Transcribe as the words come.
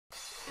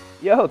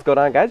Yo, what's going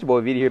on, guys? Your boy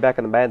Vita here, back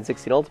on the Madden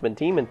 16 Ultimate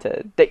Team, and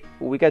today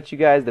we got you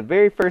guys the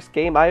very first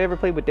game I ever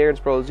played with Darren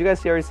Sproles. You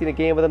guys already seen a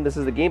game with him. This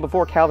is the game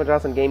before Calvin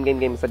Johnson. Game,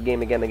 said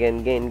game again. This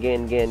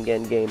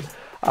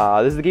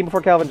is the game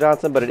before Calvin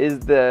Johnson, but it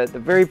is the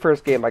very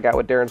first game I got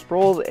with Darren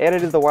Sproles, and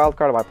it is the wild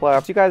card of my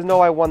playoffs. You guys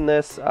know I won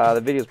this. The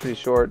video's pretty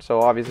short,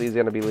 so obviously he's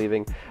going to be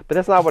leaving. But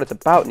that's not what it's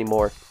about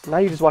anymore. Now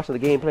you're just watching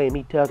the gameplay and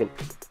me talking.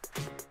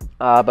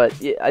 But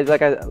yeah,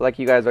 like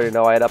you guys already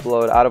know, I had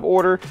uploaded out of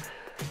order.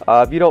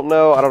 If you don't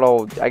know, I don't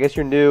know, I guess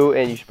you're new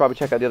and you should probably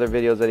check out the other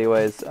videos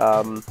anyways.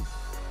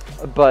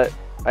 But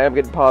I am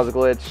getting pause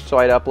glitch, so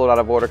I had to upload out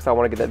of order because I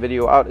want to get that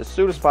video out as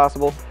soon as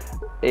possible.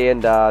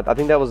 And I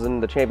think that was in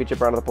the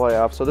championship round of the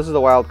playoffs. So this is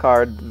the wild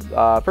card.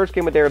 First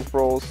game with Darren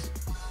Sproles.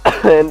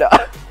 And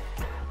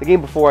the game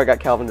before I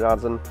got Calvin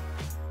Johnson.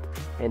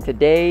 And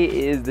today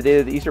is the day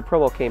that the Easter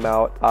promo came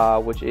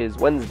out, which is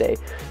Wednesday.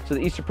 So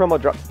the Easter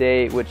promo dropped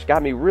today, which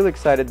got me really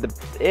excited.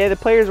 The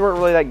players weren't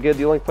really that good.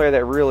 The only player that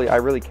I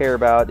really care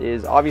about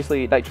is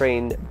obviously Night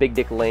Train Big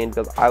Dick Lane,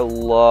 because I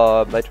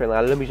love Night Train Lane.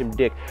 I love me some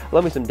dick. I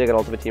love me some dick on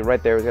Ultimate Team.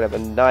 Right there, he's gonna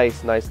have a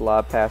nice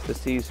lob pass to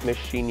C. Smith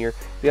Sr.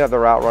 He's gonna have the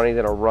route running.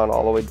 He's gonna run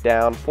all the way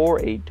down for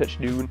a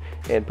touchdown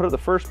and put up the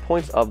first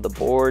points of the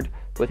board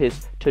with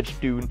his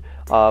touchdown.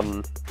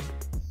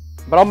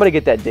 But I'm gonna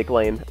get that Dick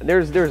Lane.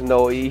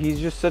 He's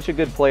just such a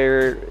good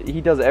player.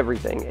 He does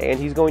everything, and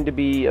he's going to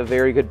be a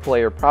very good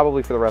player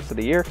probably for the rest of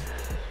the year.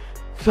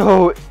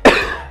 So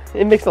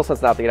it makes no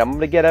sense not to get him. I'm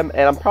gonna get him,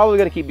 and I'm probably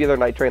gonna keep the other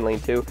Night Train Lane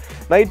too.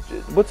 I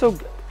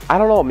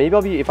don't know. Maybe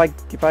I'll be if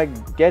I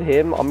get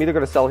him, I'm either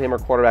gonna sell him or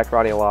quarterback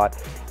Ronnie a lot.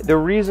 The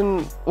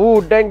reason, oh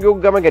dang, oh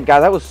my god,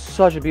 guys, that was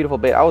such a beautiful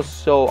bait. I was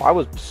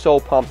so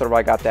pumped whenever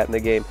I got that in the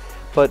game.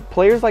 But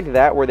players like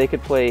that, where they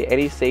could play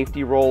any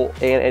safety role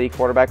and any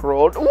quarterback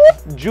role,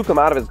 juke him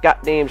out of his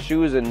goddamn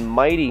shoes, and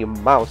mighty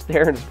mouse,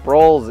 Darren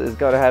Sproles is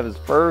going to have his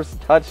first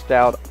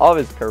touchdown of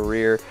his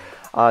career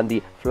on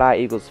the Fly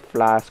Eagles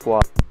Fly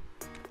Squad.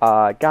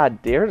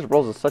 God, Darren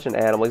Sproles is such an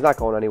animal. He's not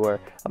going anywhere.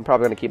 I'm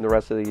probably going to keep him the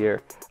rest of the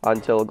year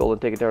until Golden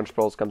Ticket Darren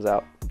Sproles comes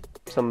out.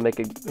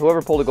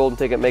 Whoever pulled a Golden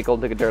Ticket, make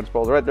Golden Ticket Darren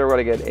Sproles. Right there,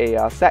 we're going to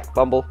get a sack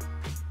fumble.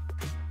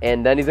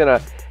 And then he's going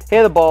to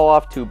hand the ball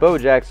off to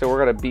Bojack, so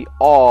we're going to be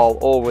all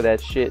over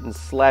that shit and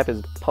slap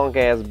his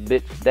punk-ass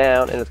bitch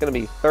down, and it's going to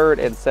be 3rd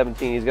and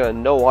 17. He's going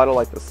to no-huddle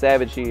like the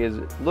savage he is.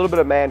 A little bit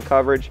of man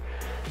coverage,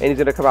 and he's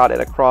going to come out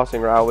in a crossing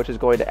route, which is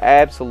going to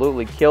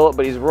absolutely kill it,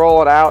 but he's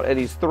rolling out, and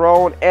he's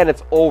thrown, and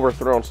it's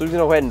overthrown. So he's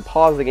going to go ahead and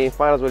pause the game,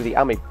 find us with the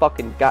I'm a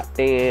fucking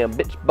goddamn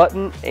bitch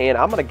button, and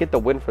I'm going to get the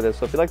win for this.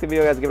 So if you like the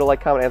video, guys, give it a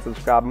like, comment, and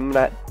subscribe. I'm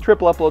going to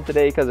triple upload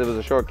today because it was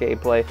a short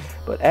gameplay,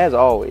 but as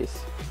always,